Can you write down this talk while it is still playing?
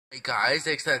Hey guys,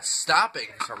 they said stopping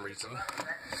for some reason.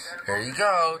 Here you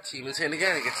go. Team Insane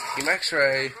again against Team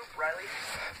X-Ray.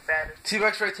 Team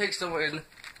X-Ray takes the win.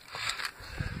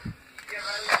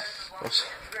 Oops.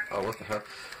 Oh, what the heck?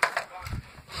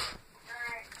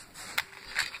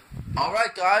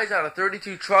 Alright guys, out of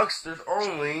 32 trucks, there's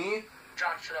only...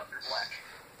 John, shut up, you're black.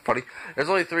 Funny. There's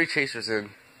only 3 chasers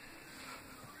in.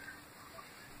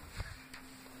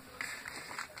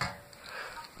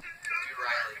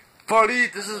 Funny,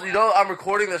 this is, you know, I'm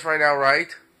recording this right now,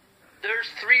 right? There's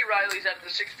 3 Rileys out of the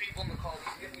 6 people in the call.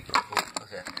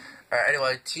 Okay. Alright,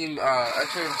 anyway, Team,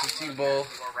 X-Ray versus Team Bull.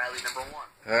 Riley number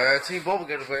 1. Team Bull will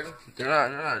get a win. They're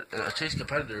not a chase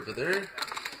competitor, but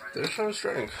they're showing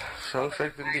strength. Showing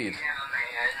strength indeed.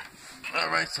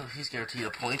 Alright, so he's guaranteed a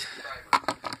point.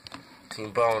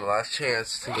 Team Bull in the last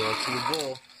chance to go Team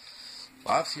Bull.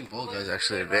 Well, I've seen Bull guys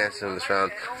actually advance in this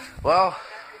round. Well,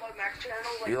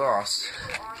 he lost.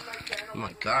 Oh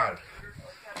my god.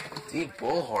 Team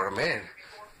Bullhorn, man.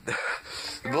 The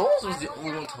Bulls was the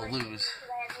only one to lose.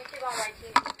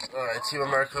 Alright, Team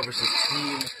America versus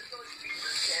Team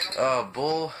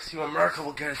Bull. Team America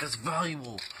will get it. That's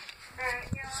valuable.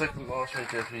 Second loss right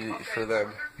there for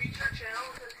them.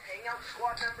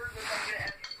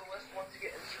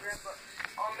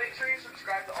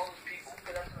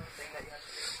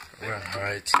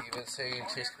 Alright, Team Insane,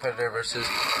 Chase Competitor versus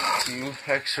Team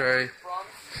X-Ray.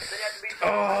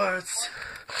 Oh,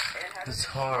 it's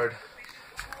hard.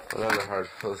 Well, not hard.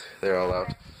 They're all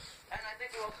out.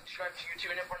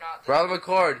 Riley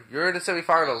McCord, you're in the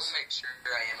semifinals. Make sure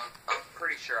I am. I'm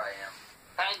pretty sure I am.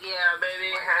 Heck yeah,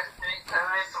 baby.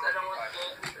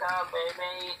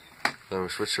 Baby. No, we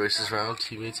switch races around.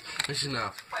 Teammates. Mission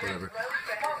now. Whatever.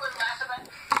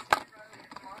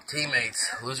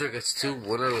 Teammates. Loser gets 2.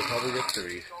 Winner will probably get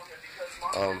 3.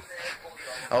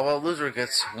 Oh well, loser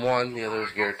gets 1. The other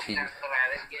is guaranteed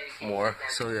more.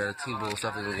 So yeah, Team Bull is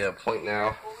definitely gonna get a point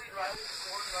now.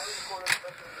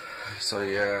 So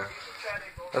yeah,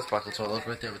 that's Black Control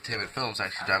right there with Taman Films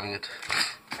actually driving it.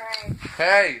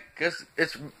 Hey, guess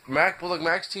it's Mac Bullock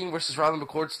Mac's team versus Riley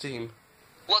McCord's team.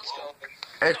 Let's go.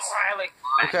 It's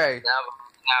okay.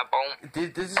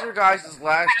 This is your guys'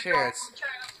 last chance.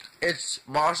 It's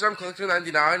Marshall Collector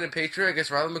 99 and Patriot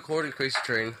against Riley McCord and Crazy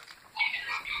Train.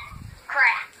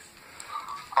 Crap.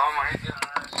 Oh my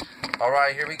gosh.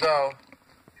 Alright, here we go.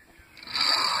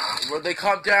 When they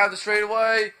come down the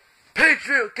straightaway,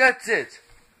 Patriot gets it!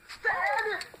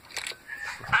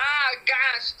 Ah,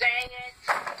 gosh dang it.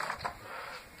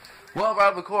 Well,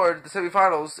 Riley McCord, the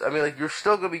semifinals, I mean, like, you're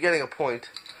still going to be getting a point.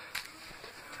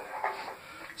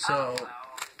 So,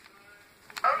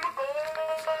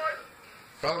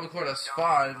 Riley McCord has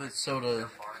 5, and so does,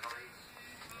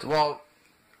 well,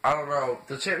 I don't know.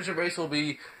 The championship race will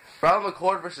be Riley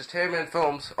McCord versus Taman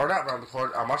Films, or not Riley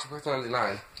McCord, Marshall Collector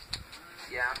 99.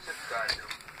 Yeah, I'm subscribed.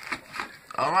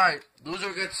 Alright,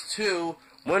 loser gets 2,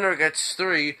 winner gets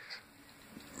 3.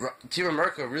 Team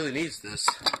America really needs this.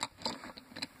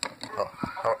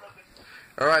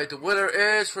 Alright, the winner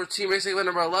is for Team Racing event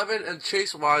number 11, and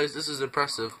chase-wise, this is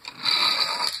impressive.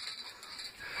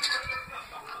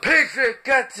 Patriot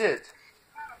gets it!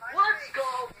 Let's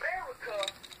go,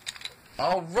 America!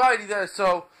 Alrighty then,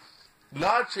 so,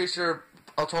 non-chaser,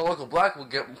 Local Black will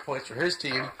get points for his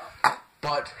team,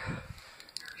 but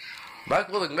Mac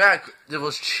Bullock Mac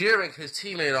was cheering his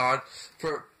teammate on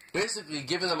for basically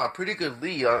giving them a pretty good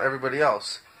lead on everybody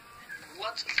else.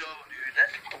 Let's go, dude.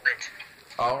 That's lit.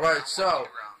 Alright, so,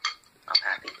 I'm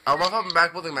happy. I love how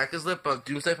Mac Bullock Mac is lit, but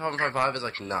Doomsday 555 is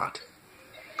like not.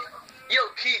 Yo,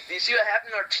 Keith, you see what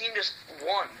happened? Our team just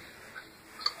won.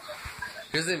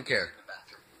 He doesn't even care.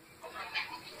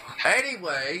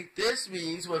 Anyway, this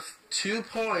means with 2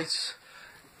 points,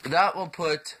 that will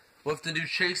put, with the new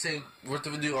chasing, with the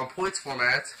new on points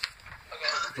format,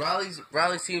 Riley's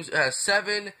team has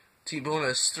 7, Team Boone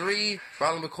has 3,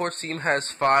 Riley McCord's team has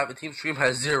 5, and Team Stream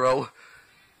has 0.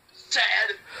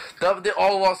 Sad. They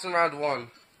all lost in round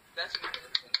 1. That's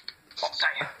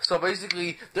So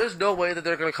basically, there's no way that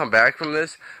they're gonna come back from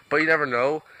this, but you never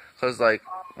know, cause like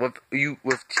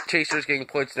with chasers getting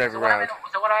points in every round.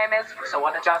 So what I miss? So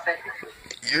what did y'all say?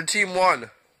 Your team won.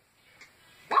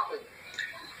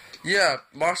 Yeah,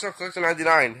 Marshall Collector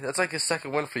 99. That's like his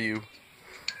second win for you.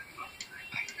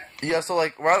 Yeah, so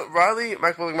like Riley,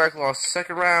 Mac lost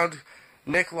second round,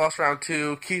 Nick lost round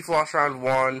 2, Keith lost round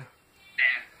 1,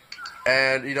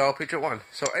 and you know Patriot won.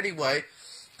 So anyway,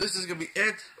 this is gonna be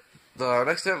it. The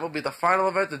next event will be the final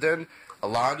event, and then a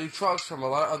lot of new trucks from a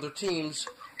lot of other teams.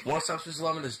 Once Substance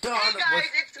 11 is done. Hey guys,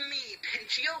 it's me,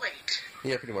 Pinchiolate.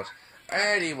 Yeah, pretty much.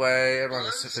 Anyway, everyone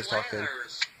is talking.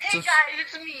 Hey guys,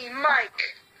 it's me,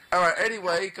 Mike. Alright,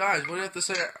 anyway, guys, what do you have to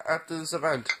say after this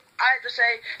event? I have to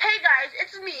say, hey guys,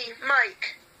 it's me,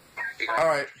 Mike.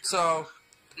 Alright, so,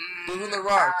 Moving the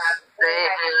Rocks. Hey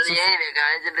guys,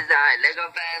 it is I,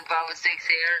 Lego Fan 506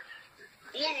 here.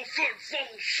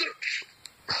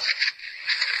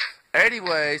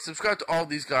 Anyway, subscribe to all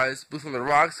these guys. Blue from the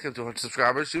Rocks, get them to 100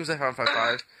 subscribers. Tuesday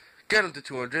 555, get them to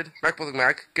 200. Mac Building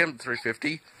Mac, get them to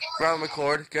 350. Riley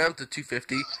McCord, get them to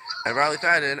 250. And Riley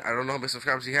Fadden, I don't know how many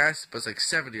subscribers he has, but it's like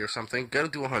 70 or something. Get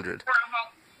him to 100.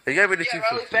 He got me to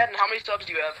 250. Riley Fadden, how many subs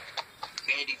do you have?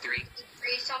 83.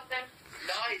 3 something.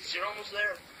 Nice, you're almost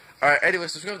there. Alright, anyway,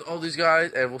 subscribe to all these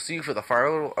guys, and we'll see you for the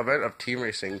final event of Team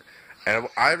Racing. And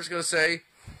I'm just going to say,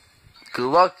 good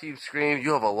luck, Team Scream.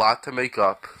 You have a lot to make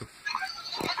up.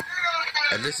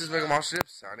 And this is Mega Monster Chip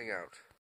signing out.